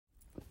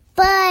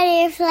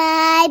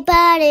Butterfly,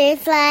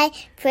 butterfly,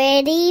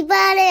 pretty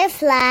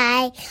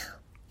butterfly.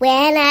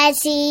 When I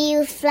see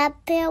you flap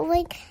your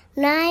wing,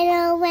 I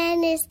know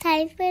when it's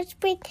time for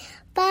spring.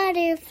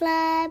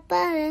 Butterfly,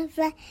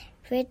 butterfly,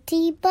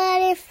 pretty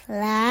butterfly.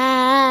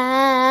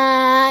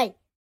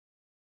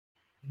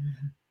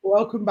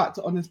 Welcome back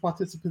to Honest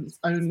Participants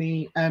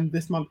Only.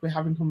 This month we're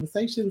having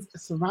conversations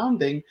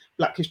surrounding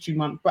Black History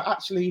Month, but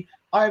actually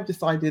I've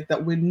decided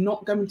that we're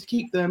not going to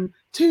keep them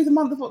to the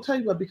month of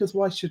October because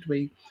why should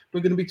we? We're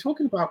going to be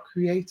talking about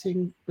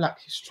creating Black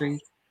history.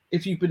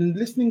 If you've been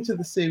listening to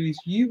the series,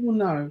 you will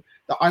know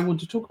that I want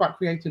to talk about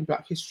creating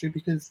Black history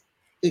because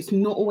it's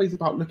not always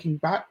about looking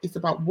back. It's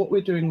about what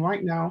we're doing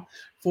right now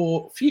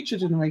for future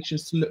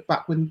generations to look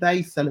back when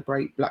they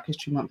celebrate Black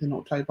History Month in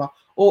October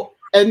or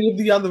any of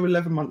the other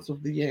 11 months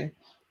of the year.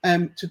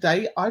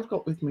 Today, I've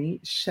got with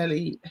me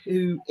Shelley,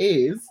 who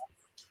is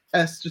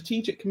a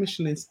strategic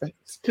commissioning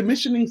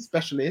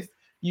specialist.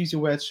 Use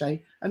your words,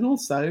 Shay. And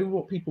also,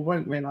 what people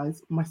won't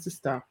realise, my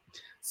sister.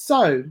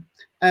 So,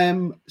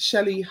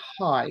 Shelley,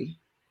 hi.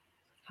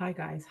 Hi,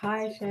 guys.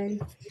 Hi, Shay.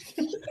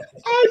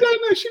 I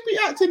don't know. She'd be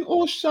acting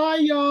all shy,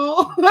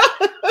 y'all.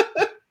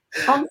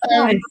 I'm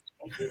fine.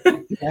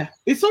 Yeah,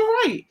 it's all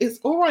right. It's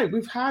all right.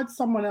 We've had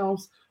someone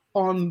else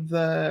on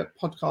the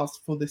podcast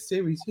for this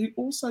series who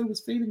also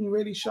was feeling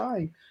really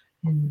shy.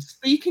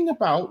 Speaking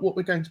about what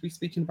we're going to be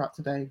speaking about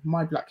today,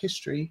 my Black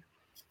history,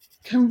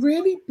 can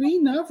really be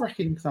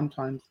nerve-wracking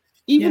sometimes.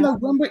 Even though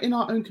when we're in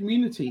our own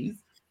communities,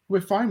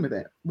 we're fine with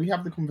it. We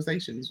have the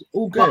conversations,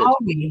 all good. But are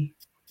we?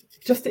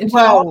 Just in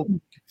how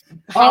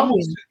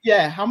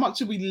much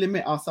do we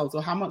limit ourselves,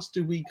 or how much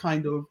do we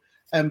kind of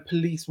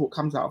police what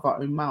comes out of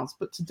our own mouths?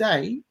 But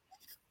today,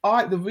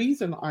 the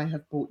reason I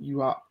have brought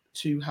you up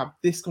to have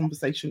this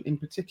conversation in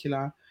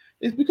particular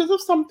is because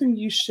of something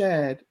you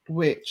shared,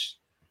 which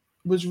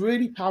was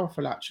really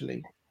powerful,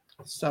 actually.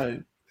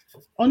 So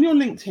on your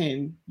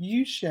LinkedIn,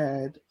 you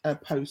shared a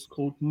post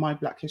called My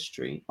Black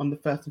History on the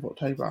 1st of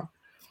October.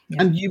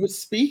 Yeah. And you were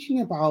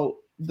speaking about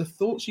the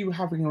thoughts you were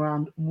having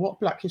around what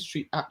Black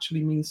history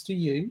actually means to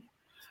you.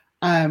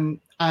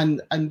 And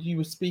you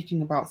were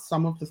speaking about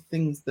some of the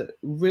things that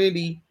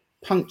really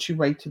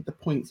punctuated the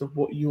points of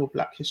what your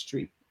Black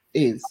history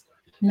is.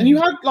 And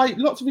you had like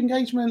lots of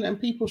engagement and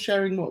people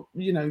sharing what,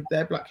 you know,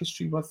 their Black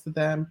history was to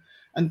them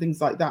and things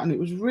like that. And it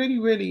was really,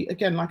 really,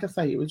 again, like I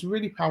say, it was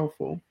really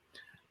powerful.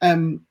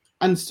 And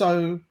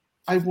so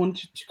I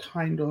wanted to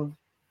kind of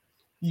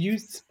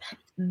use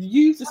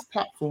this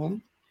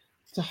platform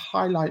to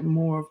highlight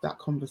more of that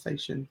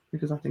conversation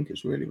because I think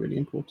it's really, really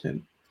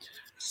important.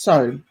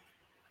 So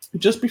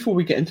just before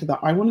we get into that,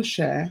 I want to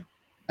share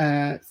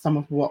some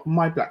of what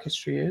my Black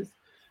history is.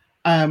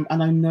 And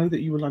I know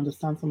that you will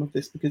understand some of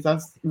this because,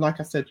 like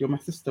I said, you're my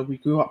sister. We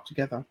grew up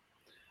together.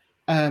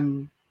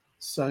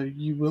 So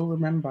you will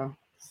remember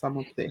some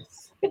of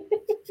this.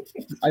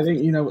 I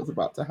think you know what's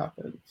about to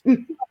happen.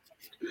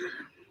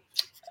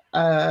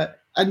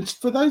 And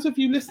for those of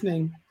you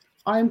listening,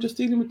 I am just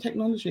dealing with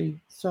technology.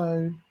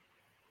 So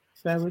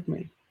bear with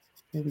me.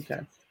 Here we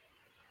go.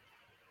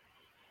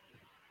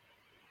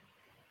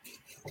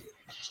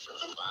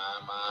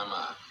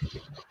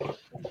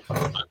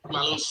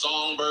 My little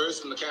songbirds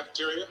from the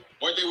cafeteria,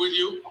 weren't they with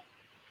you?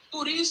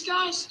 Who, these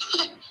guys?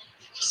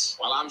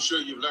 Well, I'm sure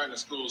you've learned the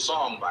school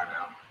song by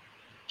now.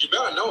 You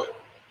better know it.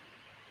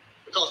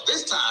 Because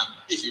this time,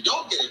 if you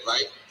don't get it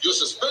right, you're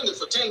suspended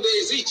for 10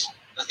 days each.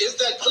 Now, is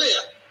that clear?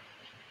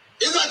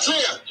 Is that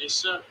clear? Yes,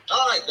 sir.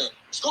 All right, then.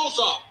 School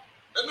song.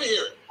 Let me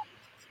hear it.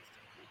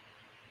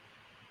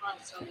 All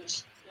right,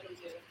 fellas. Let them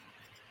get it.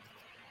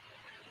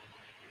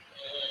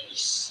 Hey,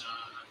 son.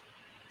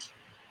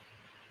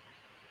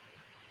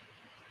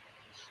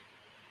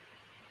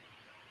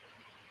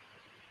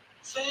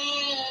 Fair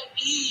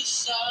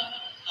East Side.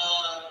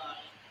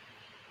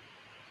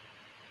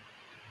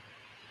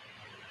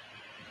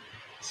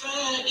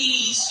 Fair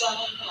East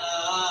Side.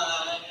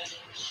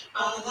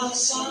 The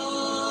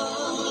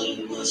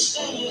sun will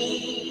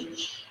stay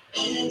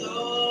and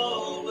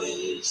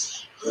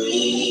always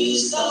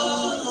praise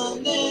thy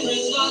name.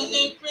 Praise thy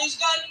name, praise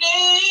thy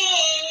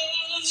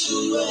name. To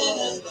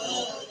ever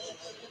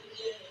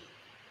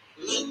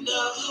lend a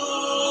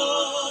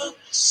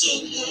hearts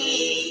and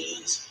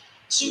hands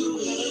to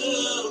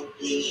help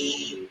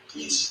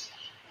increase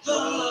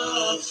the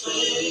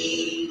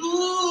faith.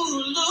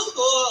 Ooh,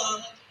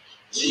 Lord,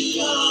 the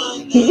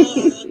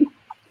honor.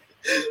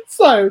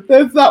 So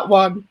there's that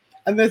one.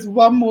 And there's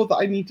one more that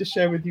I need to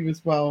share with you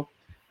as well.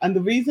 And the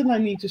reason I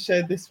need to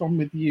share this one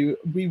with you,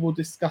 we will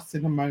discuss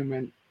in a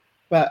moment.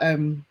 But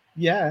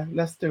yeah,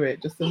 let's do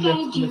it. Just a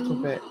little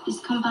bit. Is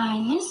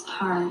combine this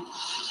part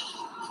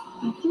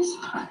with this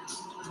part.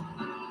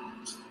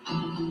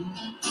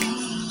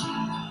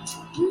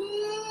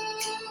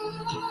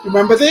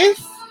 Remember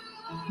this?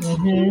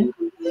 Mm-hmm.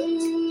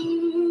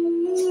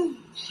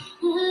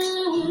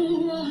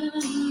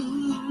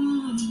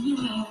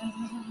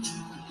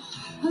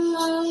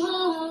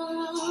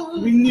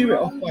 We knew it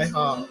off by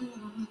heart.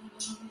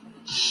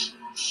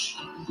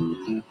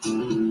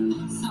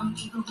 Some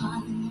people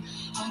run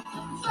at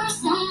the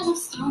first night of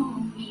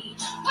stormy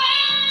weather.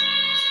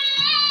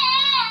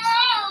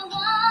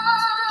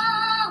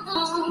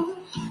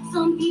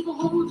 Some people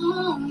hold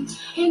on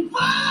and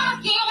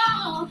work it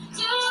out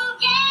together.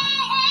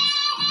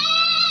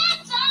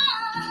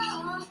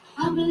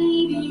 I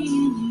believe in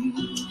you,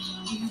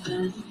 you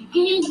believe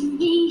in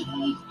me.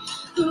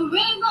 The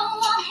rainbow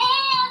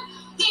ahead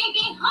may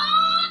be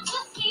hard to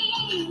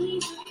see.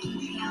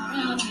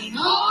 Coming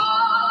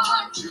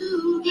on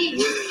to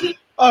this.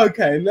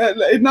 Okay,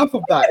 enough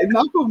of that.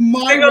 Enough of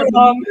my. Sing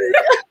along.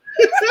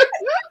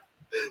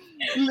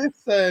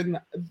 Listen,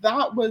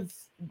 that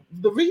was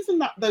the reason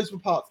that those were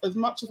parts. As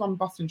much as I'm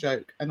busting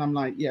joke and I'm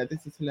like, yeah,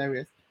 this is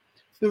hilarious.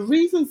 The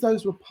reasons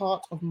those were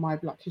part of my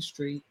Black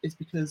history is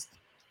because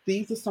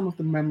these are some of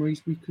the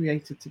memories we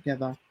created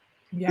together.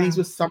 Yeah. These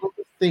were some of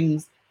the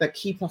things that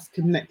keep us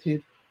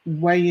connected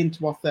way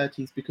into our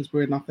 30s because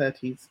we're in our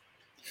 30s.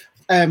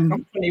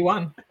 I'm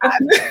 21.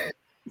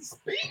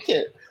 Speak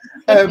it.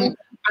 And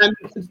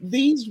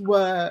these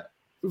were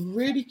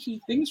really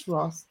key things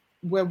for us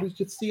where we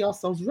could see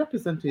ourselves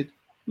represented.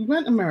 We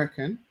weren't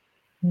American.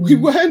 We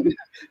weren't,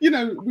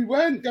 we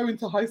weren't going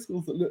to high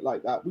schools that looked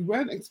like that. We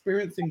weren't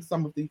experiencing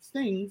some of these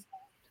things,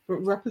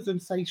 but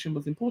representation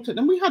was important.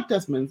 And we had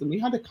Desmond's and we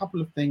had a couple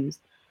of things,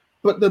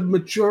 but the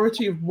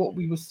majority of what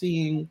we were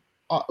seeing,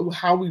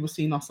 how we were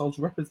seeing ourselves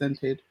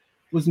represented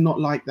was not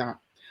like that.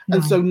 No.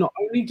 And so not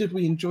only did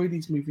we enjoy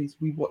these movies,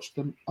 we watched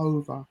them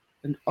over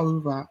and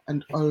over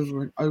and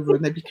over and over,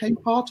 and they became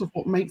part of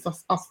what makes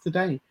us us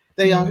today.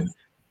 They are,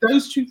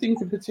 those two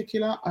things in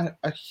particular are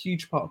a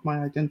huge part of my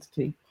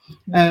identity.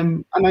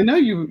 And I know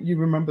you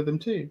remember them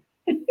too.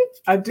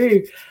 I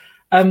do.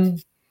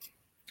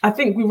 I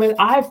think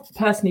I've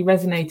personally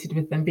resonated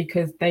with them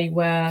because they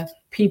were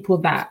people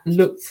that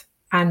looked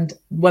and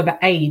were the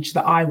age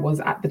that I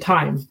was at the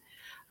time.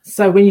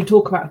 So when you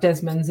talk about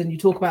Desmond's and you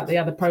talk about the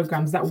other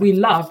programs that we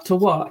love to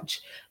watch,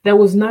 there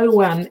was no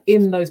one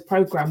in those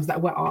programs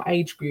that were our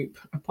age group,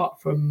 apart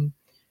from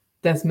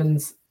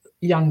Desmond's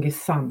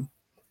youngest son.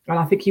 And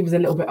I think he was a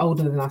little bit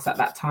older than us at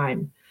that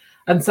time.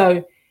 And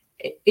so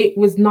it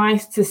was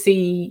nice to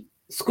see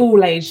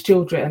school-age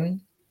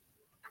children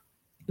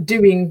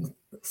doing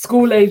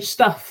school-age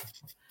stuff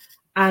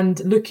and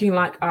looking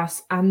like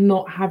us and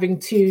not having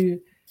to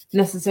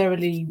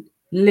necessarily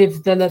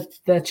live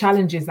the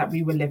challenges that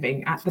we were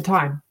living at the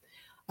time,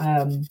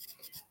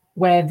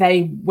 where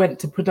they went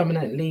to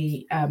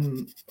predominantly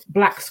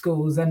Black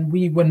schools and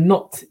we were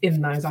not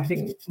in those. I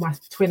think my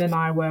twin and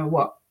I were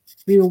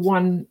we were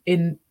one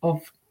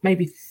of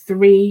maybe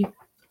 3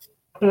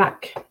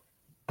 Black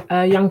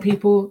young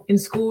people in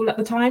school at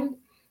the time.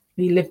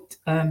 We lived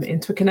in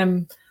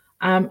Twickenham,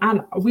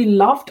 and we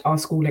loved our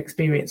school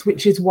experience,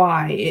 which is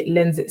why it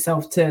lends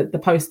itself to the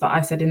post that I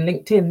said in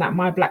LinkedIn that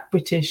my Black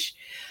British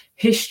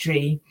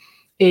history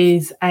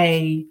is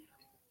a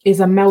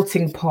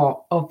melting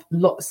pot of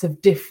lots of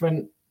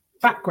different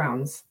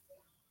backgrounds,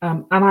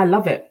 and I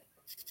love it.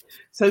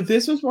 So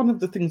this was one of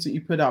the things that you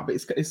put up.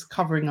 It's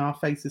covering our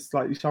faces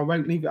slightly, so I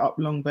won't leave it up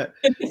long. But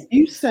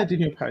you said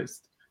in your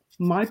post,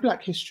 my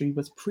Black history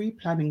was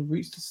pre-planning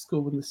routes to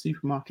school in the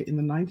supermarket in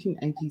the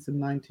 1980s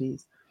and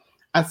 90s,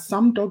 as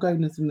some dog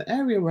owners in the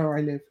area where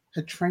I live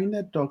had trained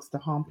their dogs to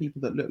harm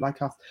people that looked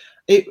like us.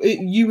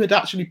 You had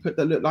actually put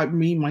that looked like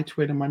me, my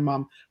twin, and my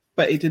mum,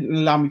 but it didn't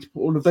allow me to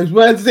put all of those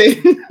words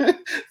in.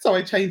 So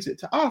I changed it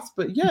to us.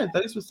 But yeah,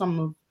 those were some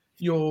of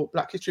your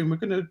Black history, and we're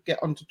going to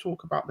get on to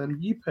talk about them.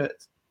 You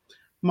put,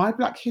 my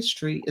Black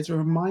history is a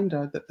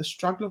reminder that the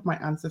struggle of my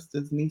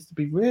ancestors needs to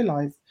be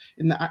realized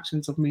in the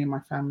actions of me and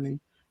my family.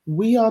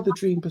 We are the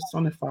dream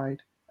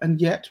personified,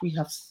 and yet we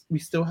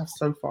still have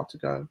so far to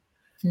go.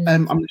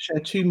 I'm going to share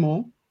 2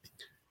 more.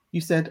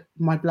 You said,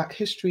 my Black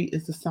history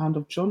is the sound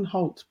of John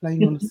Holt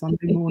playing on a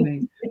Sunday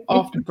morning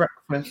after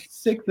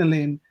breakfast,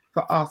 signaling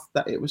for us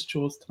that it was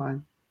chores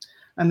time.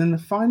 And then the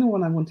final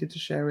one I wanted to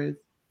share is,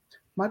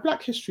 my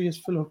Black history is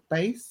full of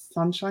bass,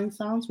 sunshine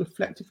sounds,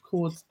 reflective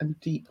chords, and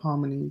deep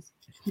harmonies.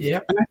 Yeah.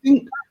 And I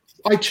think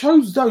I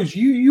chose those.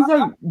 You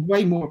wrote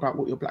way more about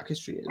what your Black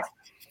history is,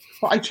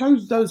 but I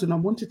chose those, and I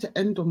wanted to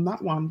end on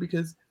that one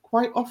because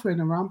quite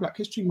often around Black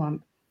History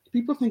Month,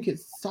 people think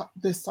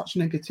there's such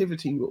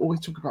negativity. We're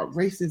always talking about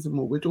racism,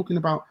 or we're talking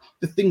about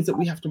the things that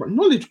we have to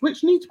acknowledge,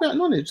 which need to be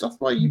acknowledged. That's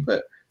why you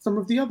put some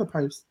of the other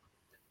posts.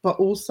 But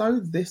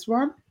also this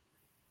one,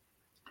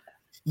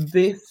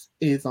 this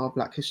is our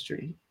Black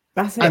history.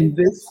 That's it. And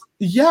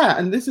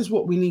this is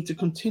what we need to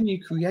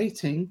continue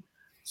creating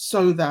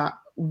so that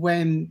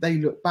when they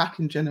look back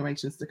in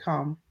generations to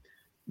come,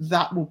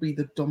 that will be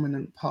the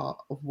dominant part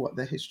of what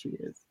their history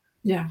is.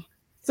 Yeah.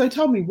 So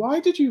tell me, why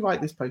did you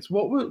write this post?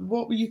 What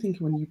were you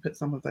thinking when you put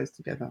some of those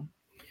together?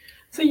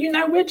 So,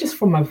 we're just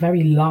from a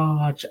very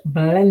large,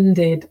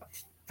 blended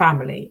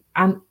family,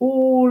 and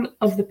all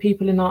of the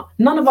people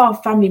none of our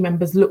family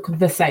members look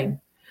the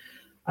same.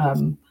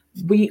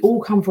 We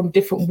all come from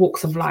different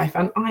walks of life,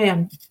 and I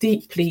am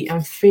deeply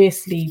and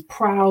fiercely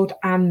proud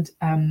and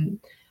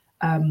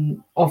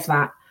of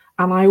that.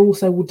 And I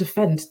also will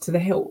defend to the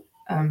hilt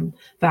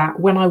that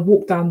when I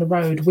walk down the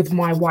road with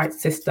my white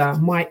sister,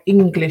 my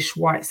English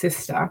white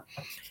sister,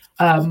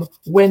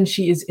 when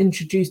she is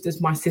introduced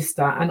as my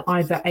sister, and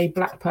either a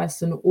black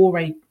person or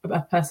a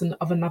person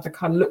of another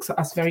color looks at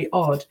us very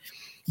odd,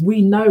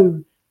 we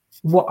know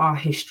what our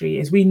history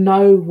is. We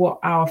know what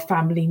our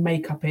family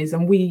makeup is,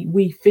 and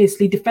we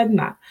fiercely defend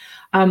that.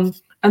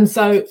 And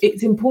so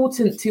it's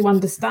important to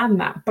understand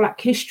that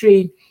Black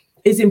history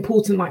is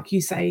important, like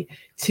you say,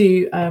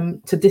 to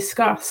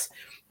discuss,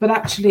 but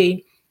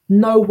actually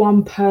no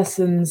one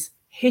person's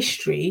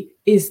history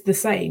is the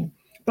same.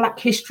 Black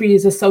history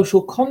is a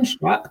social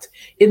construct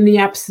in the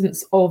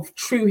absence of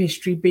true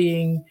history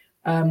being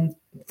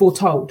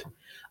foretold.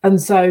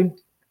 And so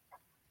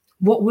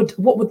what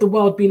would the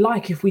world be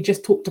like if we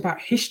just talked about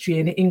history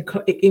and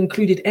it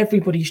included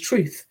everybody's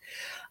truth?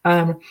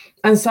 And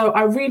so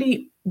I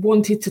really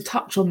wanted to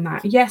touch on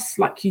that. Yes,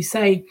 like you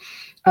say,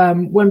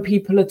 when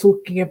people are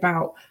talking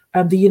about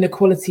the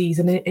inequalities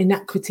and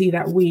inequity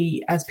that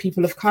we as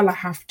people of color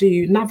have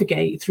to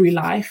navigate through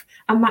life,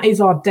 and that is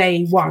our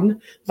day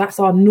one, that's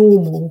our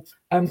normal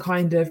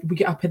kind of, we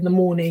get up in the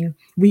morning,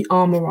 we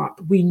armor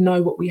up, we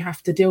know what we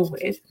have to deal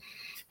with,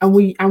 and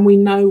we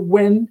know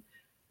when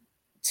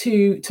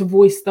to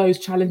voice those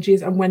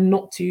challenges and when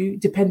not to,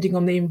 depending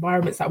on the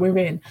environments that we're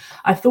in.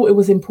 I thought it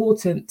was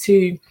important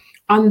to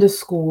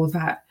underscore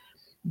that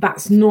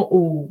that's not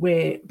all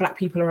where Black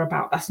people are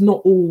about. That's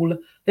not all.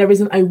 There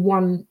isn't a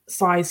one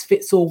size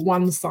fits all,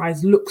 one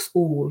size looks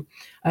all.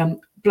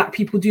 Black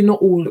people do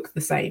not all look the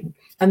same,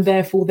 and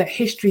therefore their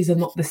histories are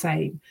not the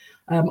same.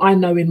 I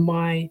know in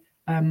my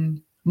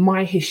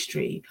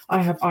history,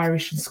 I have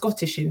Irish and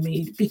Scottish in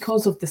me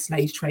because of the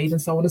slave trade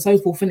and so on and so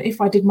forth. And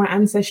if I did my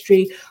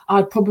ancestry,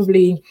 I'd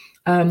probably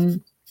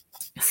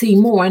see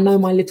more. I know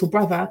my little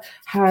brother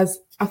has,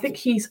 I think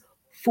he's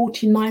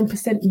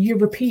 49%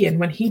 European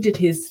when he did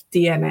his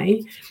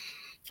DNA.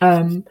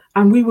 And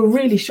we were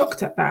really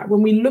shocked at that.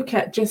 When we look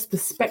at just the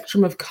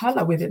spectrum of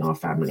color within our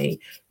family,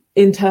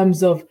 in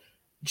terms of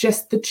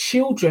just the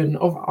children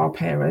of our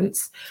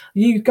parents,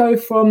 you go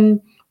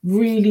from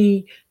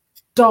really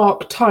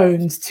dark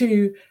tones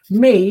to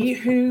me,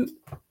 who,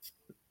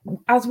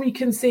 as we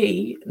can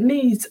see,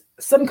 needs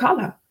some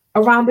color.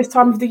 Around this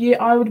time of the year,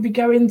 I would be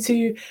going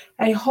to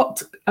a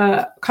hot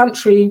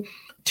country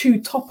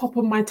to top up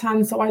on my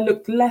tan, so I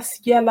looked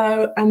less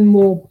yellow and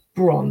more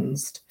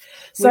bronzed.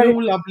 So we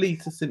all love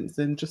Lisa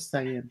Simpson, just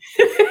saying.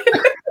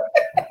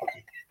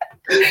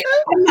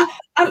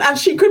 and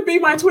she could be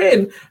my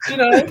twin, you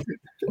know.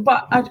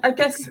 But I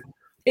guess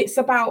it's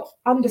about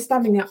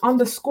understanding it,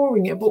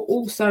 underscoring it, but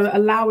also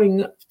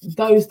allowing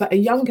those that are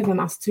younger than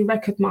us to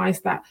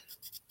recognize that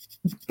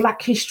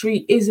Black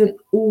history isn't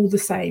all the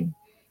same,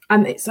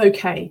 and it's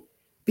okay,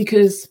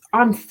 because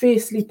I'm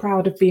fiercely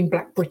proud of being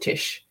Black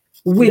British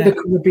with a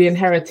Caribbean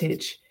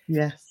heritage.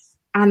 Yes.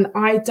 And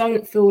I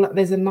don't feel like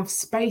there's enough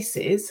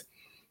spaces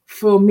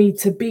for me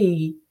to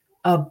be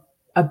a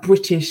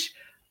British,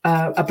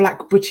 a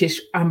Black British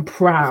and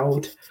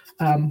proud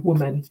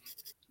woman.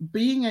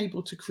 Being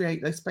able to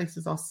create those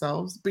spaces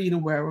ourselves, being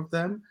aware of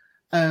them,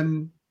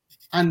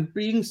 and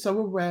being so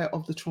aware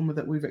of the trauma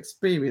that we've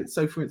experienced.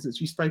 So, for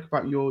instance, you spoke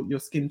about your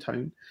skin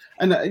tone,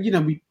 and you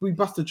know, we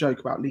bust a joke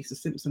about Lisa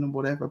Simpson and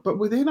whatever, but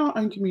within our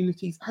own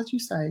communities, as you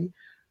say,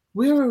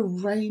 we're a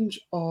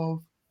range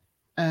of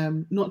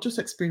not just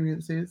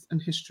experiences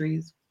and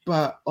histories,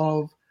 but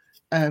of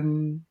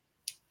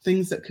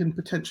things that can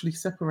potentially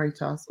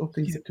separate us, or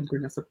things that can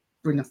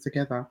bring us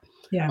together.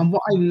 Yeah. And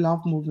what I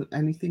love more than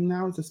anything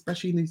now is,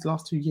 especially in these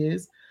last 2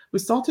 years, we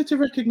started to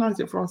recognize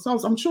it for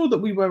ourselves. I'm sure that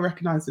we were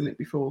recognizing it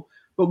before,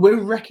 but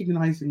we're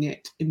recognizing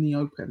it in the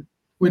open.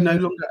 We're no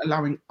longer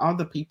allowing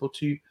other people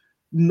to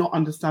not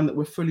understand that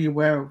we're fully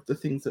aware of the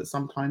things that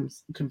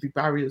sometimes can be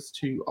barriers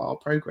to our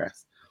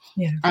progress.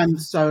 Yeah. And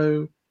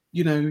so,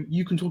 you know,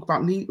 you can talk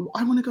about me.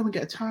 I want to go and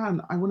get a tan.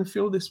 I want to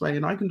feel this way.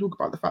 And I can talk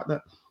about the fact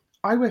that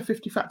I wear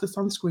 50 factor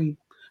sunscreen,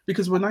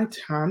 because when I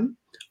tan,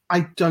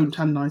 I don't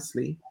tan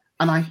nicely.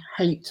 And I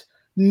hate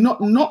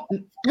not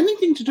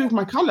anything to do with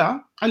my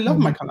color. I love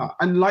my color.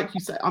 And like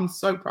you said, I'm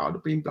so proud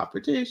of being Black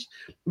British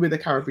with a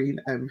Caribbean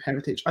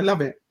heritage. I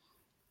love it.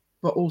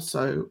 But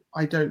also,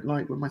 I don't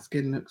like when my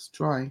skin looks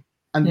dry.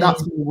 And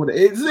that's what it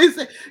is.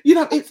 It's, you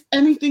know, it's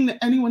anything that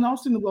anyone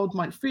else in the world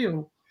might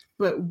feel.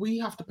 But we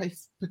have to pay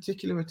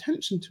particular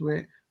attention to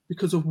it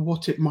because of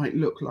what it might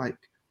look like.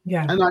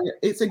 Yeah. And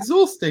it's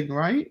exhausting,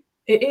 right?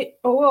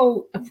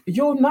 Well,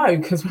 you'll know,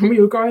 because when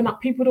we were growing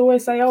up, people would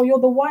always say, oh, you're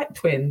the white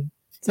twin.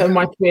 So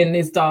my twin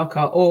is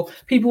darker, or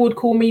people would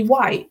call me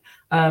white.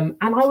 And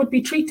I would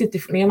be treated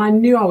differently, and I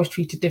knew I was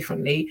treated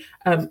differently.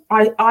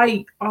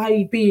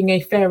 I being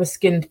a fairer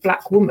skinned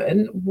Black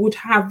woman, would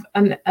have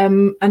an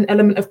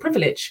element of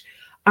privilege.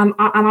 And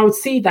I would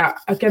see that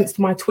against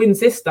my twin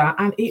sister,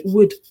 and it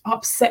would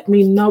upset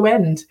me no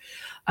end.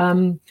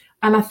 And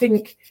I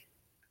think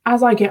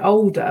as I get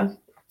older,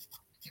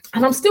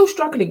 and I'm still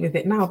struggling with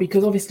it now,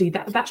 because obviously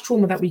that's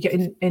trauma that we get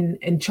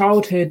in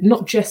childhood,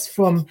 not just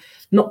from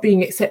not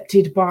being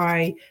accepted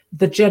by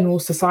the general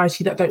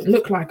society that don't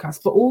look like us,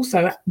 but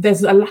also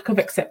there's a lack of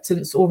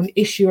acceptance or an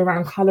issue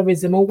around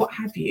colorism or what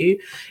have you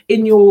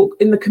in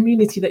the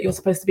community that you're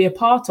supposed to be a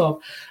part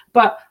of.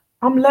 But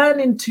I'm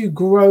learning to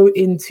grow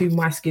into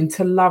my skin,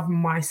 to love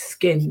my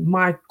skin,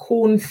 my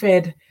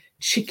corn-fed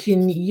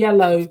chicken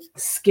yellow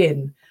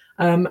skin.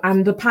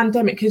 And the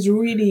pandemic has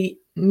really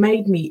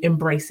made me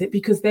embrace it,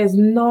 because there is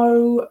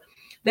no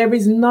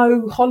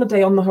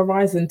holiday on the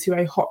horizon to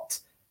a hot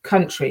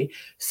country.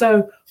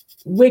 So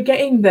we're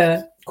getting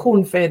the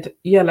corn-fed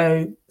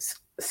yellow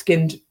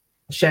skinned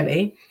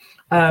Shelley.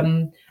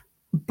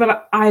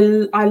 But I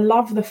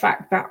love the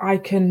fact that I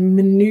can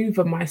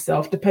maneuver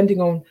myself depending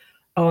on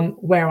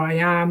where I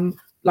am.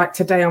 Like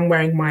today, I'm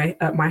wearing my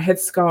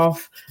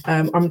headscarf.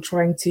 I'm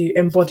trying to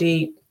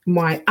embody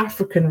my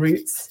African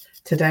roots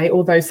today,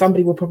 although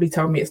somebody will probably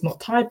tell me it's not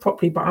tied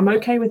properly, but I'm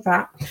okay with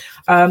that.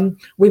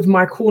 With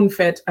my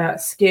corn-fed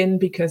skin,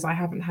 because I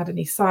haven't had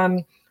any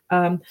sun.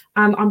 And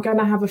I'm going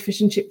to have a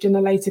fish and chip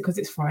dinner later because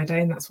it's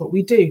Friday and that's what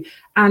we do.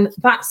 And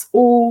that's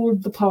all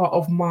the part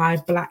of my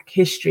Black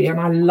history. And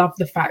I love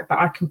the fact that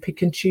I can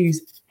pick and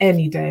choose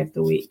any day of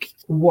the week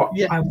what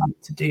I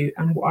want to do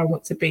and what I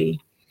want to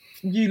be.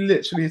 You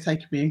literally are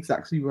taking me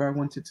exactly where I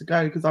wanted to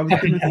go, because I was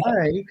going to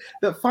say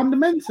that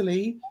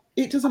fundamentally,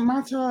 it doesn't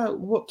matter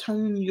what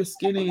tone your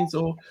skin is,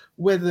 or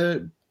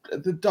whether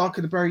the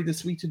darker the berry, the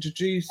sweeter the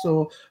juice,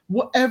 or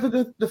whatever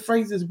the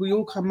phrases we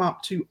all come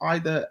up to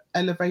either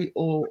elevate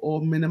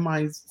or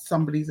minimize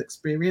somebody's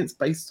experience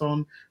based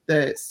on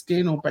their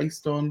skin, or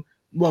based on,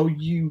 well,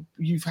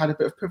 you've had a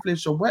bit of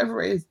privilege, or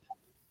whatever it is.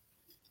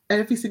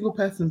 Every single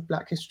person's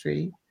Black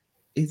history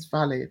is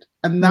valid.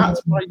 And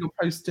that's why your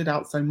post stood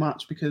out so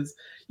much, because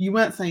you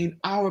weren't saying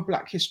our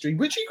Black history,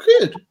 which you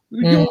could.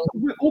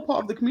 We're all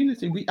part of the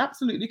community. We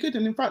absolutely could.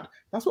 And in fact,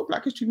 that's what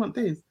Black History Month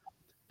is.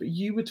 But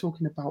you were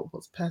talking about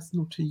what's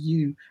personal to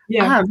you.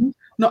 Yeah. And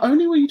not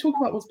only were you talking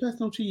about what's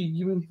personal to you,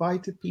 you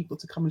invited people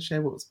to come and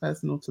share what was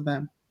personal to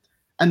them.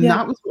 And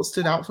that was what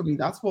stood out for me.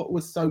 That's what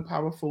was so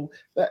powerful,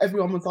 that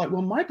everyone was like,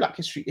 well, my Black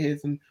history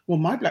is, and well,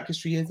 my Black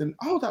history is, and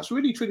oh, that's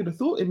really triggered a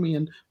thought in me,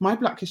 and my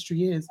Black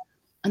history is.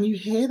 And you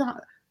hear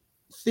that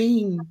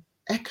theme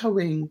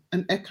echoing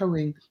and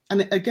echoing.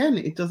 And again,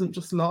 it doesn't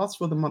just last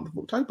for the month of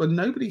October.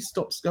 Nobody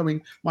stops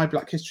going, my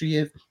Black history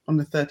is on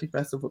the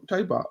 31st of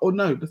October. Or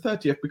no, the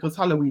 30th, because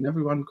Halloween,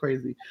 everyone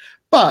crazy.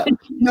 But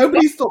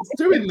nobody stops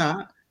doing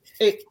that.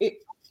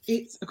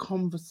 It's a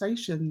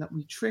conversation that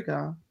we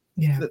trigger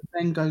that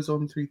then goes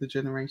on through the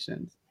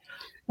generations.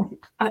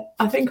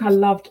 I think I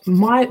loved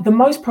the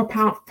most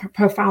profound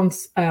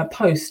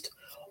post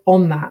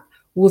on that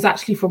was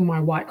actually from my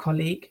white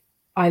colleague.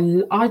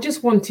 I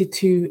just wanted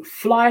to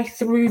fly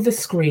through the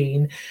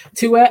screen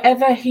to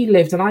wherever he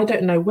lived, and I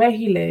don't know where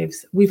he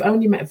lives. We've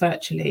only met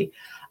virtually,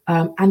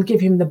 and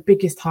give him the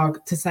biggest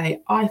hug to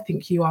say, I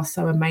think you are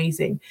so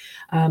amazing,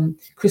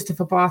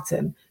 Christopher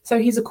Barton. So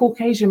he's a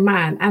Caucasian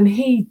man, and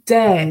he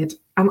dared,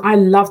 and I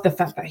love the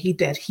fact that he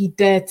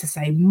dared to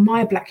say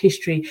my Black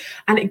history.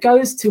 And it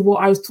goes to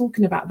what I was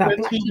talking about. That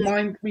Would he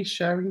mind me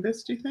sharing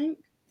this, do you think?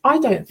 I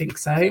don't think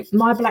so.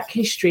 My Black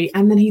history,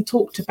 and then he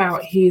talked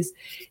about his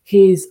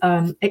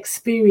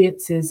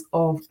experiences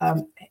of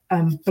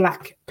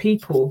Black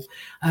people.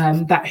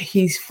 That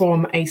he's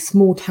from a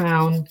small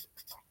town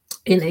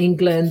in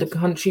England, a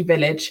country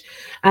village,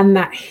 and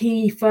that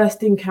he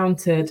first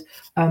encountered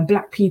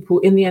Black people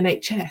in the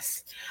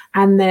NHS,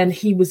 and then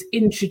he was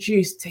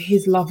introduced to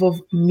his love of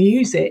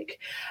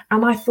music.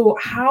 And I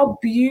thought, how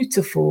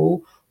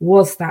beautiful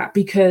was that?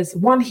 Because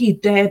one, he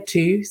dared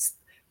to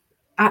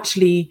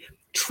actually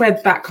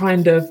tread that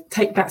kind of,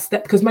 take that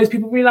step, because most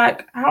people will be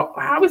like,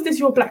 how is this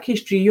your Black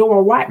history? You're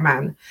a white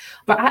man.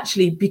 But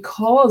actually,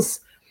 because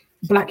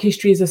Black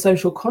history is a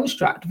social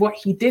construct, what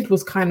he did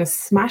was kind of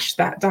smash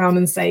that down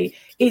and say,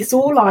 it's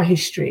all our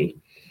history.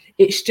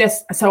 It's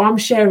just, so I'm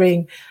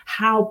sharing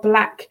how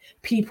Black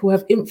people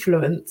have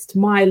influenced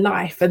my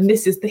life. And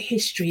this is the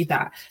history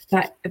that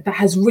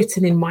has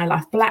written in my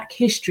life. Black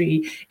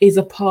history is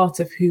a part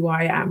of who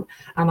I am.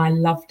 And I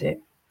loved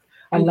it.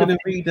 I'm going to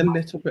read a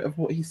little bit of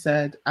what he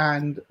said,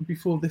 and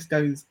before this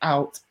goes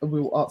out,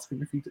 we'll ask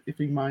him if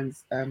he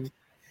minds,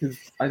 because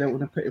I don't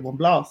want to put him on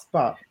blast.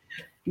 But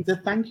he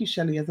said, "Thank you,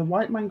 Shelley. As a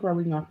white man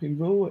growing up in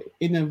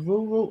a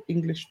rural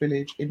English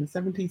village in the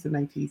 70s and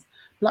 80s,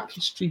 Black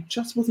history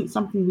just wasn't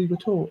something we were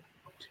taught.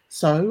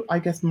 So I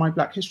guess my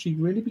Black history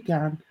really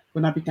began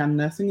when I began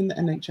nursing in the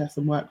NHS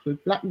and worked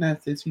with Black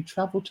nurses who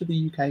travelled to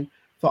the UK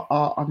for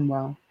our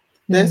unwell.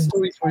 Their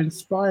stories were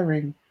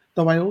inspiring,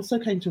 though I also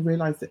came to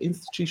realise the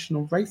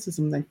institutional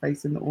racism they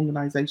face in the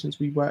organisations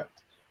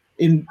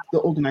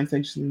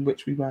in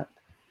which we worked.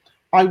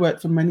 I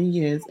worked for many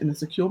years in a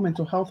secure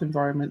mental health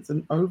environments,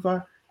 and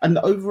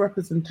the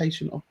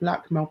overrepresentation of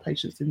Black male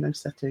patients in those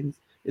settings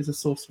is a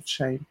source of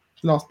shame."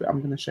 Last bit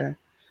I'm going to share.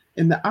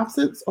 "In the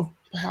absence of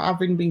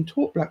having been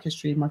taught Black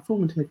history in my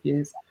formative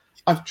years,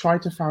 I've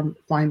tried to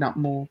find out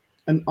more.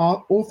 And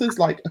authors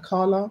like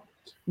Akala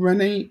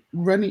Renee,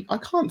 I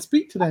can't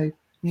speak today.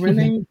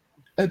 Renee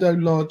Edo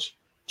Lodge,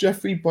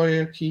 Jeffrey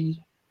Boyaki.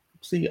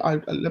 See,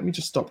 let me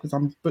just stop because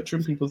I'm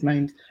butchering people's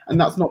names, and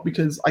that's not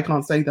because I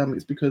can't say them.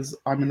 It's because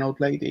I'm an old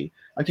lady.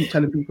 I keep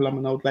telling people I'm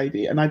an old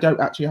lady, and I don't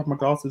actually have my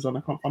glasses on.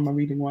 I can't find my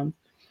reading ones.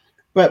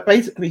 But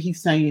basically,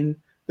 he's saying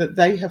that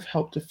they have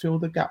helped to fill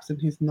the gaps in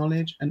his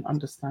knowledge and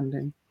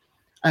understanding.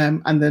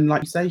 And then,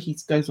 like you say, he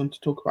goes on to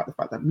talk about the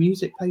fact that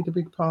music played a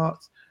big part.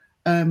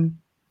 And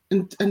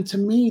to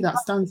me, that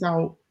stands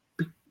out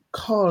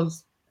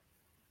because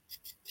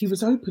he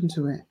was open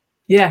to it.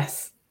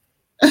 Yes.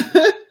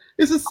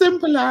 It's as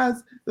simple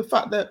as the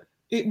fact that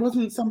it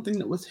wasn't something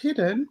that was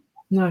hidden.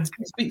 No.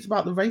 He speaks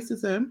about the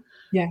racism.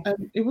 Yeah.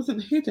 It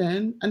wasn't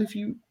hidden. And if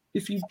you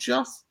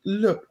just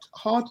looked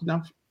hard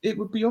enough, it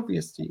would be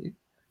obvious to you.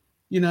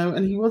 You know,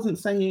 and he wasn't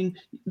saying,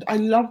 I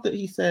love that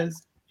he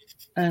says,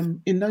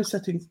 in those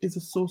settings is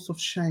a source of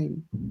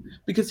shame,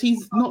 because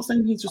he's not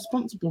saying he's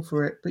responsible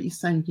for it, but he's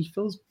saying he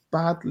feels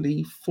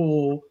badly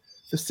for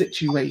the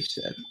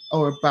situation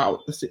or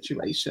about the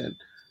situation,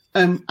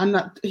 and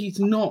that he's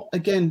not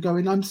again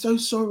going, I'm so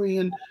sorry,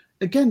 and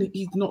again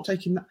he's not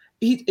taking that.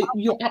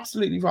 You're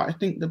absolutely right. I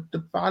think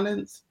the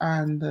balance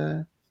and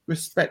the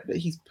respect that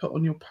he's put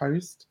on your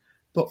post,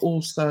 but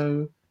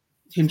also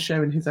him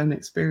sharing his own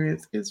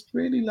experience is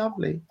really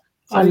lovely.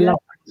 So I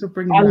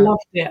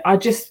loved it. I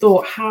just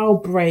thought, how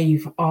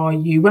brave are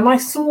you? When I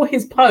saw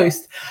his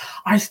post,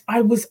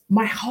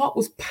 my heart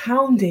was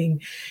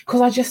pounding,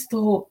 because I just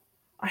thought,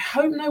 I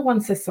hope no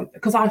one says something,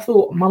 because I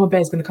thought Mama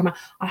Bear's going to come out.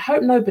 I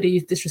hope nobody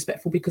is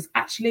disrespectful, because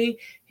actually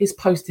his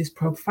post is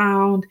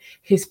profound,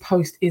 his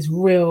post is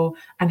real,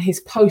 and his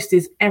post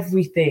is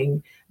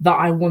everything that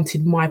I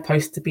wanted my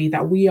post to be,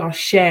 that we are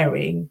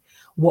sharing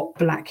what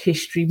Black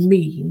history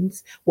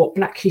means, what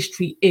Black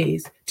history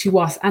is to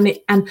us.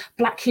 And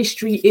Black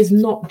history is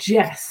not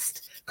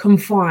just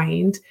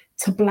confined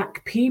to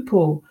Black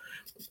people.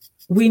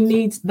 We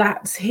need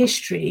that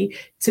history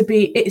to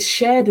be, it's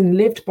shared and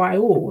lived by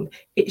all.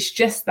 It's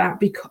just that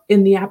because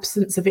in the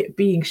absence of it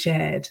being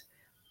shared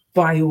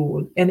by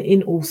all and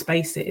in all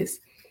spaces,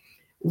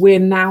 we're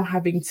now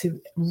having to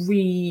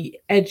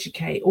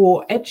re-educate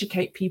or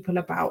educate people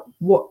about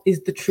what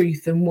is the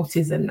truth and what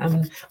isn't,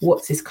 and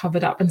what is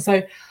covered up. And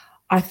so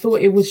I thought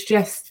it was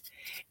just,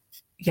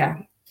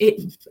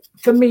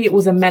 for me, it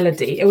was a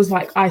melody. It was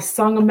like I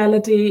sung a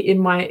melody in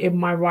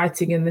my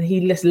writing, and then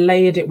he just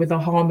layered it with a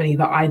harmony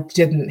that I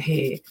didn't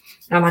hear.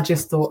 And I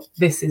just thought,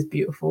 this is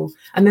beautiful.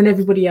 And then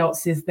everybody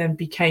else's then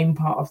became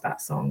part of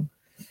that song.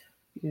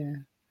 Yeah.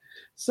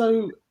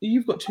 So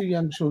you've got 2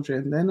 young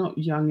children. They're not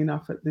young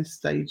enough at this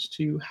stage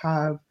to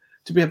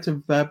be able to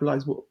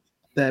verbalize what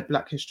their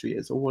Black history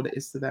is or what it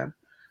is to them.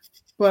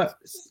 But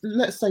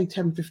let's say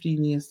 10,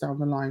 15 years down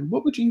the line,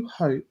 what would you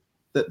hope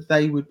that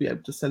they would be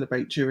able to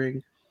celebrate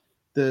during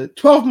the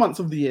 12 months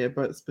of the year,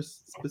 but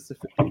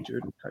specifically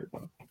during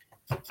October?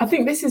 I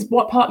think this is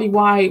partly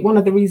why, one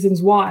of the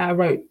reasons why I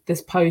wrote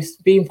this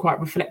post, being quite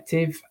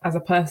reflective as a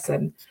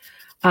person.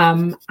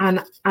 And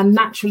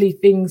naturally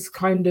things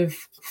kind of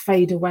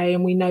fade away,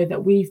 and we know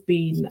that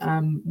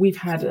we've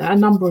had a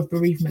number of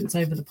bereavements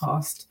over the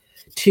past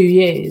 2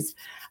 years,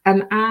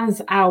 and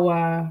as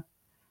our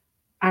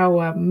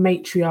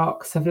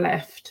matriarchs have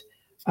left,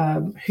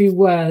 who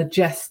were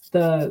just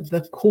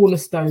the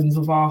cornerstones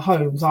of our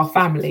homes, our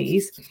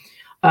families,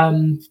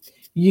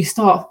 you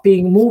start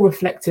being more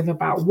reflective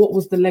about what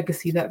was the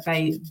legacy that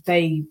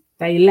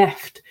they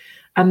left.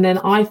 And then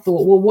I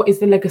thought, well, what is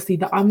the legacy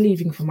that I'm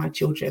leaving for my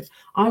children?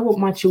 I want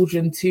my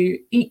children to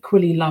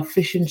equally love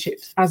fish and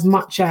chips as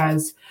much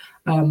as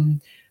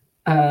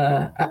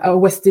a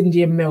West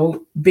Indian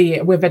meal, be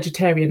it, we're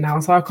vegetarian now,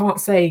 so I can't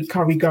say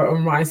curry goat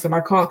and rice, and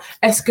I can't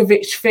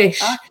escovitch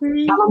fish.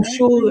 And I'm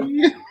sure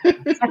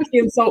sake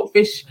and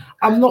saltfish,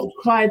 I'm not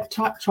tried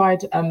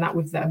that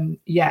with them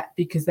yet,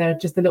 because they're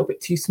just a little bit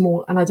too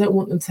small, and I don't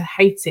want them to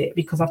hate it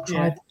because I've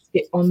tried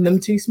it on them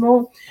too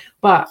small.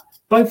 But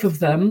both of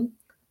them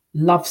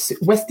love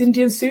West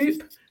Indian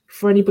soup.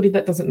 For anybody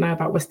that doesn't know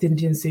about West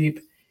Indian soup,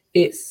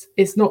 it's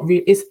not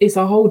real. It's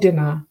a whole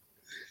dinner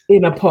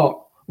in a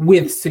pot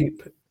with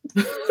soup.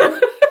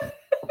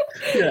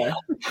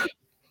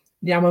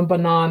 Yam and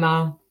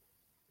banana,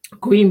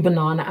 green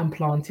banana and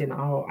plantain,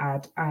 I'll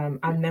add.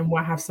 And then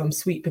we'll have some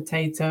sweet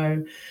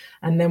potato,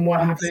 and then we'll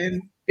have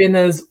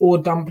spinners or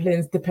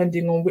dumplings,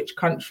 depending on which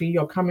country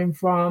you're coming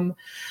from.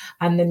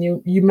 And then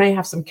you may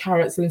have some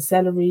carrots and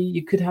celery.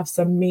 You could have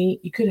some meat.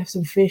 You could have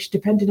some fish,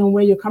 depending on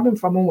where you're coming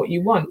from and what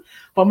you want.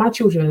 But my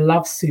children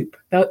love soup.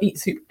 They'll eat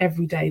soup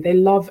every day. They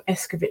love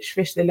escovitch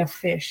fish. They love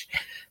fish.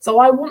 So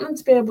I want them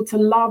to be able to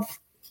love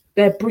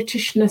their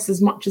Britishness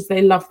as much as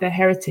they love their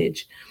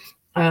heritage.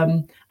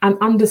 And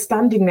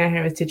understanding their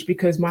heritage,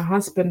 because my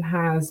husband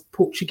has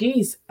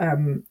Portuguese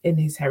in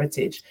his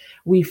heritage.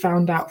 We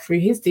found out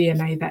through his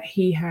DNA that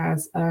he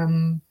has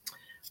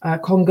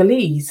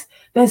Congolese.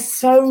 There's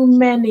so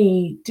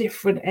many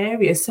different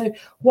areas. So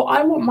what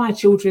I want my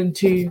children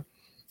to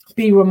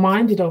be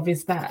reminded of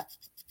is that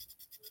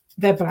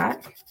they're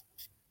Black,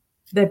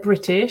 they're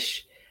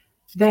British,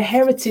 their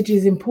heritage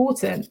is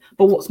important,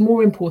 but what's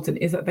more important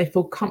is that they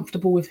feel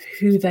comfortable with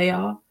who they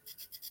are,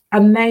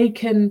 and they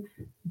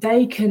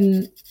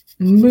can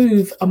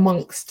move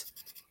amongst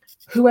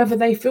whoever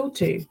they feel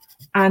to,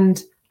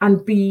 and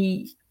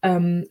be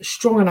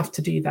strong enough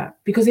to do that,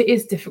 because it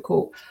is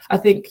difficult. I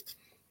think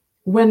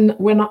when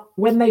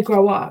they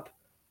grow up,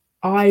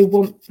 I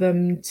want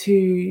them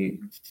to,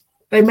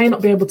 they may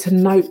not be able to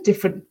note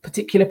different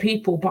particular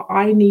people, but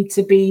I need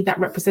to be that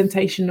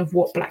representation of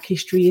what Black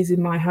history is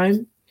in my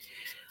home.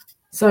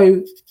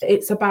 So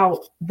it's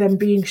about them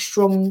being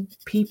strong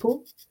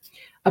people,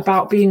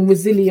 about being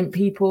resilient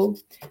people,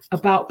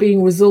 about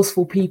being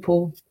resourceful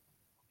people,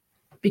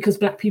 because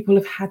Black people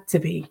have had to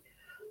be.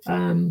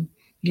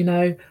 You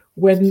know,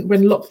 when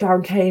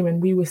lockdown came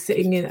and we were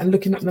sitting in and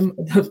looking at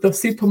the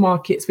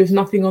supermarkets with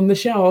nothing on the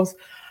shelves,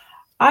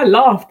 I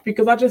laughed,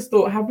 because I just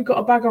thought, have we got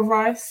a bag of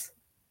rice?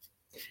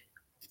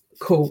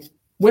 Cool,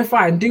 we're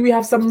fine. Do we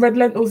have some red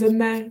lentils in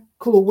there?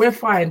 Cool, we're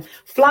fine.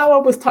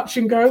 Flour was touch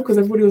and go, because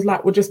everybody was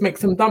like, we'll just make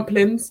some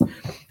dumplings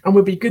and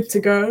we'll be good to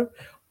go.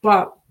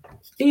 But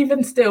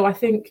even still, I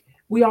think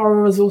we are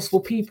a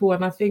resourceful people,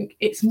 and I think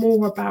it's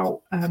more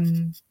about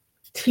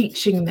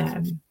teaching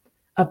them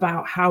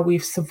about how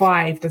we've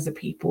survived as a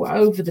people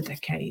over the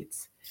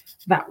decades.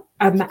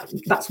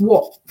 That's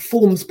what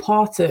forms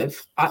part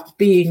of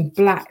being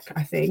Black,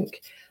 I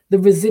think, the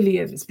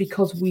resilience,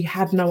 because we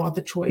had no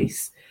other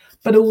choice,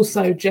 but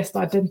also just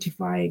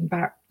identifying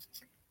that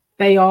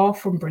they are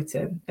from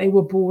Britain. They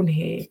were born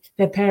here.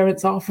 Their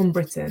parents are from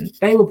Britain.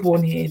 They were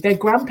born here. Their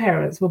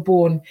grandparents were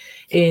born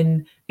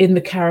in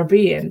the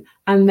Caribbean,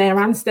 and their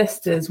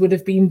ancestors would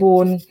have been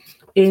born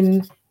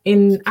in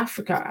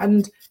Africa.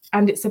 And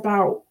it's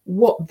about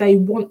what they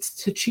want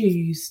to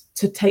choose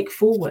to take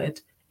forward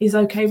is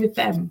okay with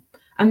them,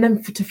 and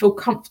then to feel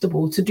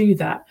comfortable to do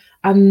that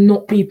and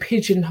not be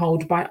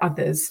pigeonholed by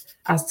others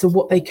as to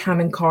what they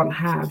can and can't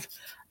have,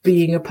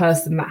 being a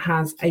person that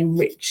has a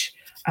rich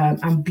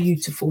and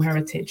beautiful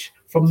heritage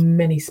from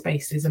many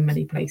spaces and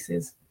many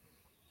places.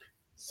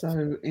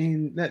 So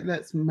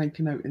let's make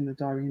a note in the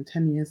diary in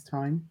 10 years'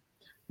 time,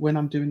 when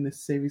I'm doing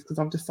this series, because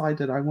I've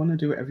decided I want to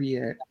do it every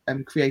year,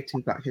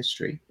 creating Black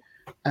history.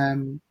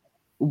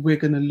 We're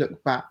going to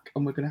look back,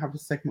 and we're going to have a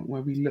segment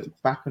where we look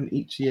back on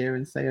each year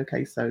and say,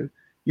 okay, so,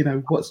 you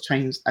know, what's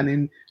changed? And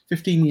in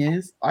 15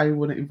 years, I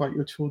want to invite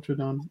your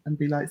children on and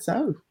be like,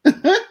 so,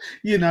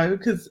 you know,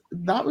 because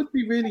that would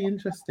be really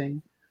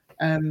interesting.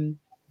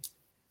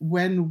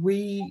 When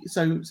we,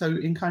 so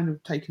in kind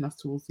of taking us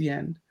towards the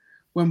end,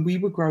 when we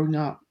were growing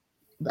up,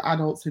 the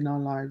adults in our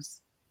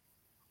lives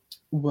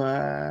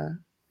were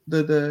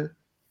the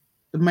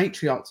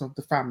matriarchs of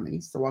the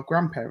family. So our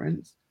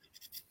grandparents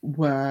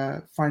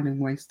were finding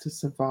ways to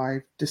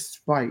survive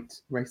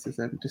despite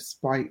racism,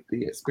 despite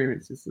the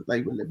experiences that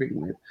they were living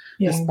with,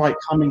 despite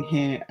coming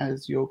here,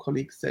 as your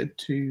colleague said,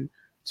 to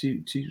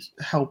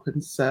help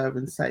and serve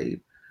and save.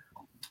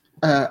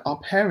 Our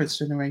parents'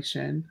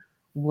 generation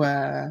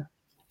were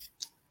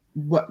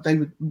what they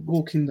would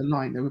walk in the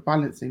line. They were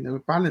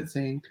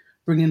balancing,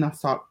 bringing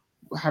us up,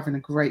 having a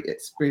great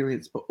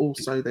experience, but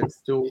also they were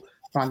still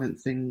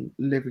balancing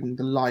living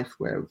the life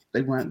where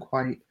they weren't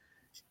quite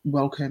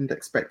welcomed,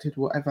 expected,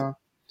 whatever.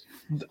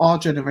 Our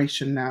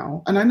generation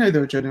now, and I know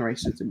there are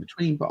generations in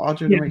between, but our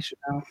generation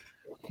now,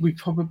 we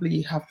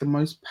probably have the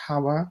most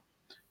power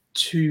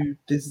to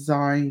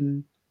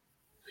design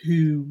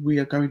who we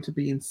are going to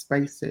be in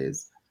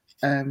spaces,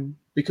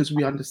 because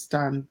we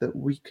understand that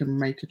we can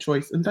make a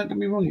choice. And don't get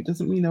me wrong, it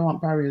doesn't mean there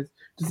aren't barriers.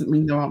 It doesn't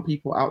mean there aren't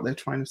people out there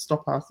trying to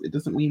stop us. It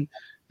doesn't mean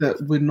that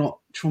we're not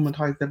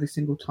traumatized every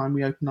single time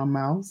we open our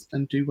mouths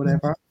and do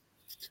whatever.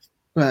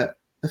 But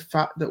the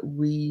fact that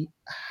we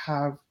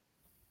have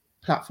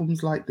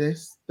platforms like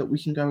this, that we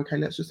can go, okay,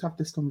 let's just have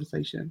this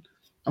conversation,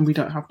 and we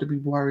don't have to be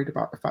worried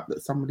about the fact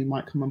that somebody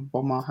might come and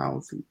bomb a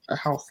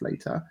house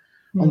later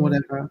or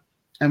whatever.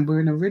 And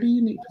we're in a really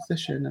unique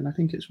position, and I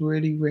think it's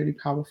really, really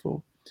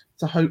powerful.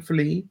 So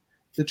hopefully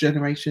the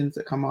generations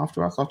that come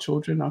after us, our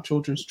children, our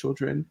children's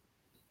children,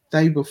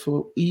 they will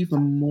feel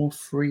even more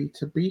free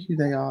to be who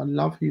they are,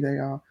 love who they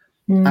are,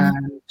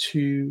 and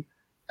to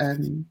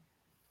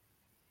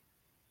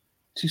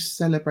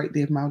celebrate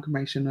the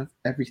amalgamation of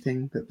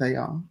everything that they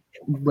are,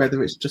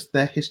 whether it's just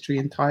their history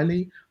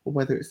entirely or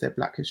whether it's their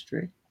Black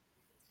history.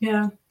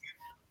 Yeah.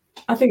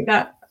 I think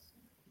that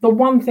the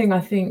one thing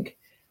I think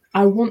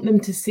I want them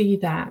to see,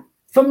 that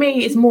for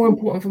me, it's more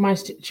important for my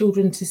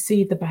children to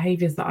see the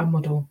behaviors that I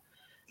model,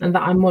 and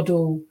that I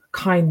model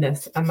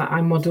kindness, and that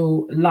I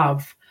model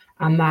love,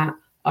 and that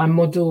I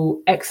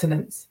model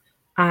excellence.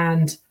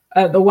 And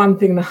the one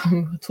thing that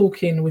I'm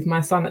talking with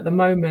my son at the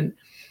moment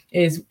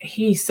is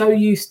he's so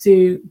used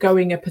to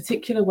going a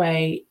particular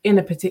way in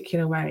a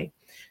particular way.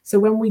 So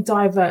when we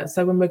divert,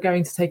 so when we're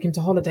going to take him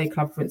to holiday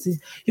club, for instance,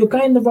 you're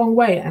going the wrong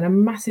way and a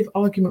massive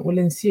argument will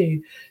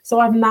ensue. So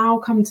I've now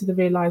come to the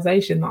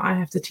realization that I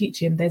have to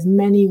teach him there's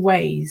many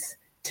ways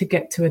to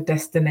get to a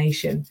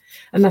destination.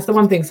 And that's the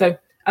one thing. So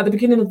at the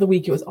beginning of the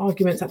week, it was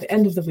arguments. At the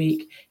end of the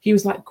week, he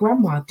was like,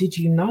 Grandma, did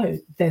you know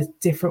there's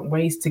different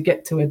ways to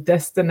get to a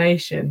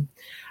destination?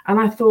 And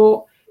I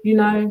thought, you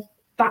know,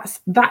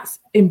 that's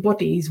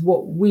embodies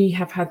what we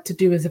have had to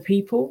do as a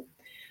people,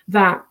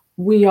 that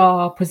we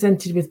are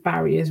presented with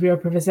barriers, we are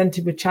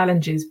presented with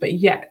challenges, but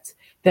yet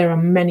there are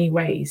many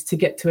ways to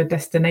get to a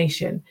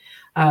destination.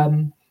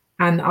 And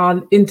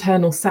our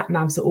internal sat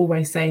navs are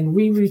always saying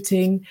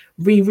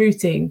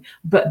rerouting,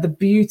 but the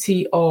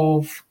beauty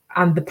of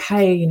and the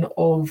pain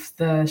of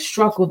the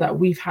struggle that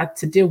we've had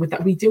to deal with,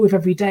 that we deal with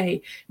every day,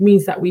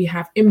 means that we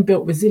have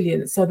inbuilt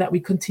resilience so that we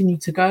continue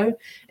to go.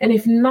 And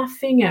if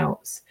nothing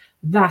else,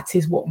 that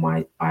is what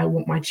I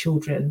want my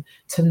children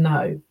to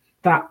know,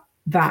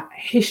 that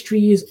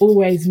history is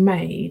always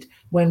made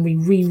when we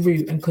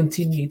reroute and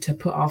continue to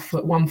put our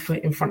one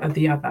foot in front of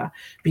the other,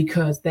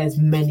 because there's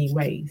many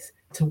ways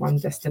to one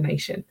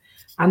destination.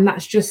 And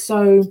that's just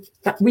so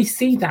that we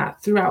see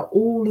that throughout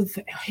all of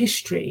the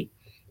history.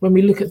 When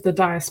we look at the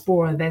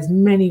diaspora, there's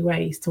many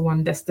ways to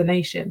one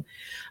destination,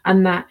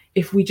 and that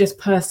if we just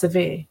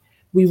persevere,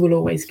 we will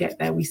always get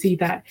there. We see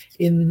that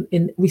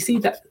we see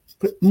that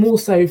more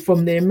so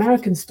from the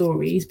American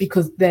stories,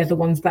 because they're the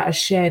ones that are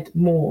shared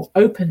more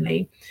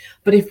openly.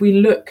 But if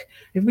we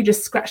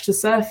just scratch the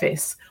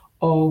surface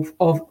of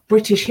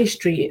British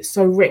history, it's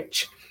so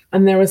rich,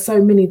 and there are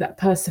so many that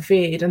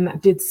persevered and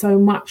that did so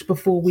much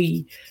before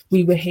we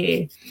were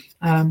here.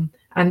 And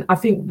I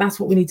think that's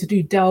what we need to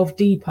do: delve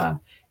deeper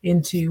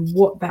into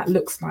what that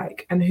looks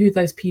like and who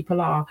those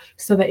people are,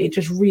 so that it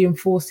just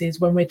reinforces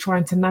when we're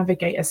trying to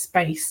navigate a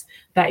space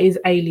that is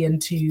alien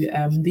to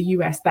the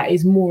US, that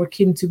is more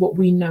akin to what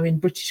we know in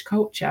British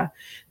culture,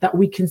 that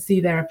we can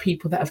see there are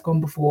people that have gone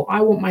before.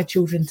 I want my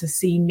children to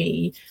see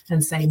me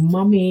and say,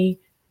 Mummy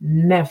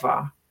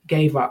never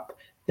gave up.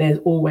 There's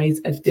always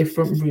a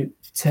different route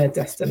to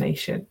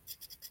destination.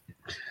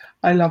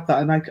 I love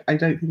that. And I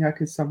don't think I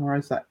could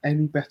summarize that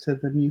any better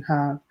than you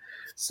have.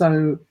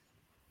 So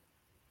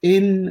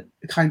in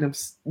kind of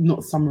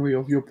not summary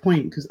of your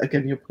point, because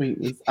again, your point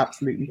is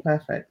absolutely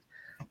perfect,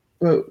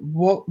 but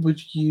what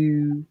would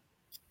you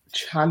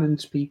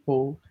challenge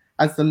people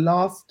as the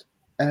last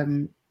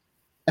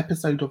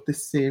episode of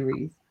this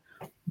series?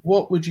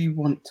 What would you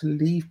want to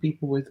leave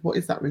people with? What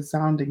is that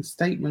resounding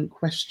statement,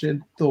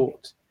 question,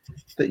 thought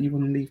that you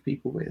want to leave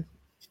people with?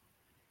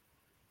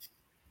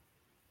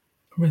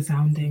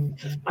 Resounding.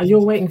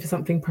 You're waiting for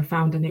something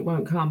profound and it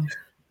won't come.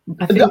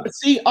 I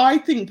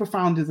think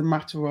profound is a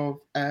matter of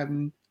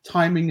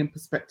timing and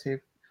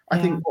perspective. I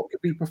think what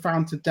could be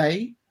profound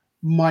today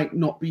might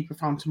not be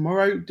profound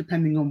tomorrow,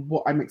 depending on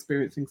what I'm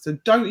experiencing. So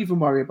don't even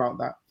worry about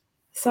that.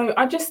 So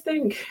I just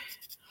think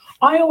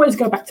I always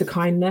go back to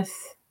kindness.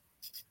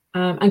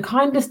 And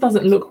kindness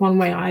doesn't look one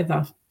way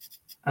either.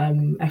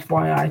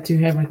 FYI, to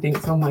whoever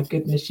thinks, oh my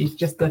goodness, she's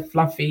just a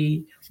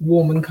fluffy,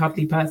 warm and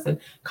cuddly person.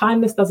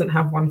 Kindness doesn't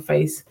have one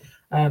face.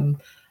 And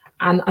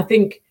I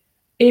think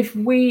if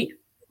we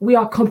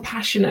are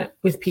compassionate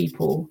with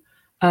people,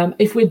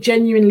 if we're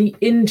genuinely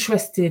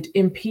interested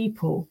in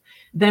people,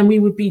 then we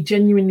would be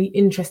genuinely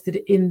interested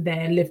in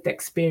their lived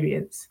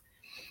experience,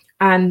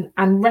 and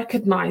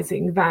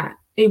recognizing that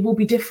it will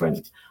be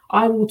different.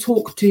 I will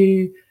talk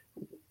to,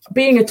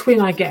 being a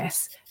twin, I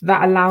guess,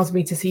 that allows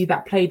me to see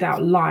that played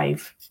out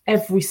live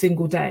every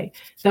single day,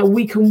 that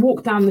we can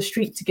walk down the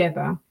street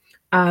together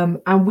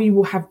and we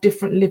will have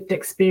different lived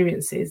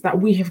experiences, that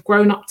we have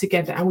grown up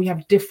together and we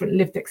have different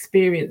lived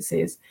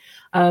experiences.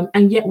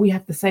 And yet we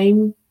have the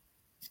same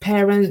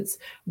parents,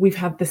 we've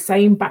had the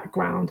same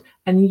background,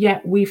 and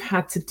yet we've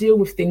had to deal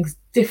with things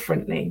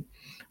differently,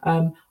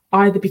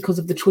 either because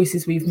of the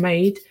choices we've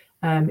made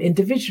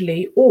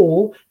individually,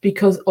 or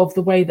because of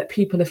the way that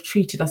people have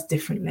treated us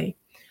differently.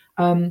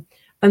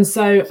 And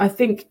so I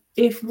think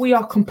if we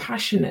are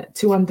compassionate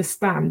to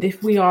understand,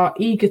 if we are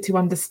eager to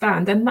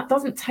understand, and that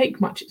doesn't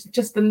take much, it's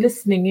just the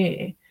listening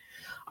ear,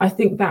 I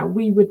think that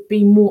we would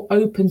be more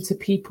open to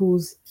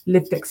people's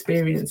lived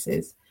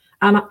experiences.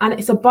 And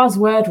it's a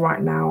buzzword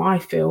right now, I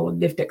feel,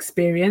 lived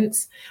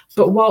experience.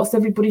 But whilst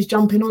everybody's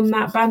jumping on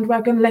that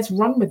bandwagon, let's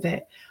run with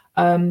it.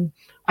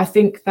 I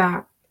think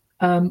that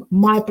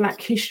my Black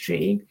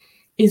history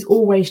is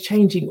always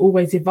changing,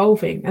 always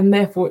evolving, and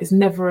therefore it's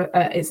never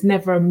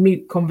a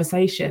moot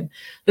conversation.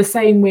 The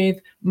same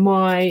with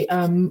my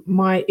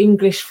my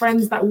English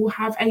friends, that will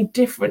have a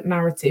different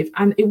narrative,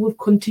 and it will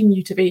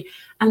continue to be.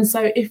 And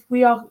so if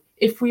we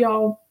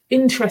are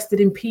interested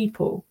in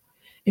people,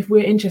 if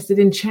we're interested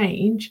in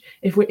change,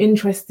 if we're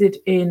interested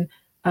in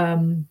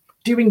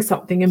doing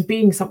something and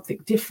being something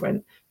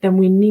different, then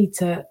we need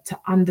to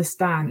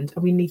understand,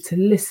 and we need to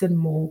listen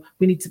more,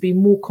 we need to be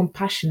more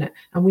compassionate,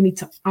 and we need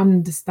to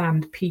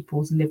understand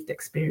people's lived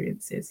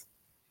experiences.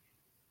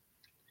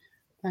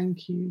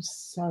 Thank you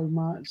so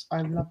much.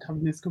 I loved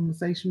having this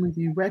conversation with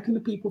you. Where can the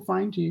people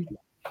find you?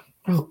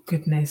 Oh,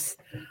 goodness.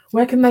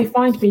 Where can they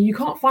find me? You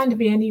can't find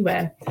me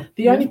anywhere.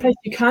 The only place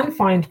you can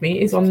find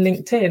me is on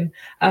LinkedIn.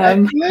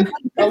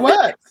 That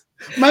works.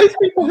 Most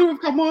people who have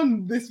come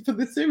on for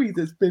this series,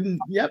 it's been,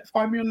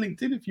 find me on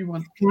LinkedIn if you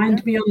want.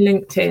 Find me on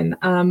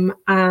LinkedIn.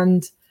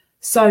 And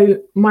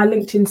So my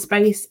LinkedIn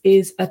space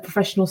is a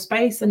professional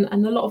space, and a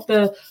lot of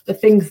the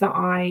things that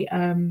I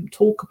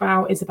talk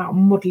about is about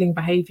modeling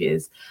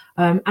behaviors.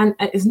 And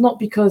it's not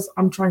because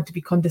I'm trying to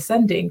be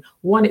condescending.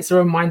 One, it's a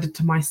reminder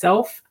to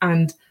myself,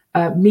 and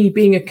me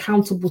being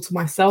accountable to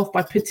myself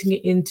by putting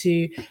it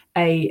into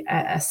a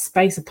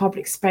space, a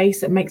public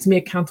space that makes me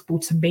accountable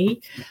to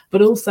me.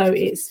 But also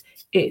it's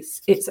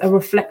a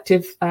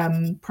reflective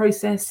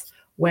process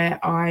where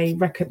I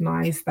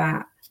recognize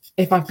that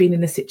if I've been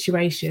in a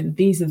situation,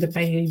 these are the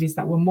behaviors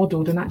that were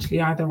modeled, and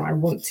actually either I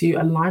want to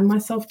align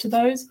myself to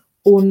those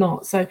or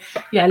not. So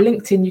yeah,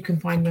 LinkedIn, you can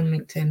find me on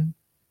LinkedIn.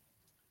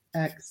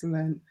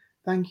 Excellent.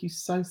 Thank you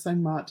so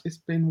much. It's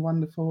been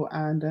wonderful,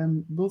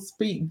 and we'll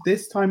speak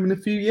this time in a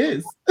few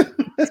years.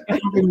 Thanks for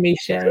having me,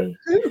 Shay.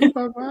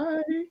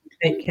 Bye-bye.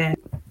 Take care.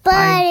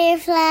 Bye.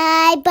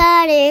 Butterfly,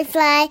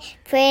 butterfly,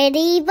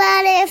 pretty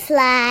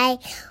butterfly.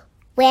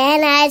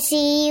 When I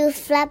see you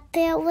flap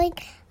your wing,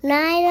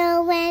 I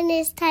know when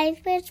it's time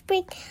for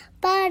spring.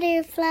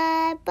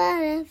 Butterfly,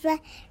 butterfly,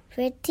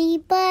 pretty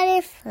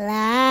butterfly.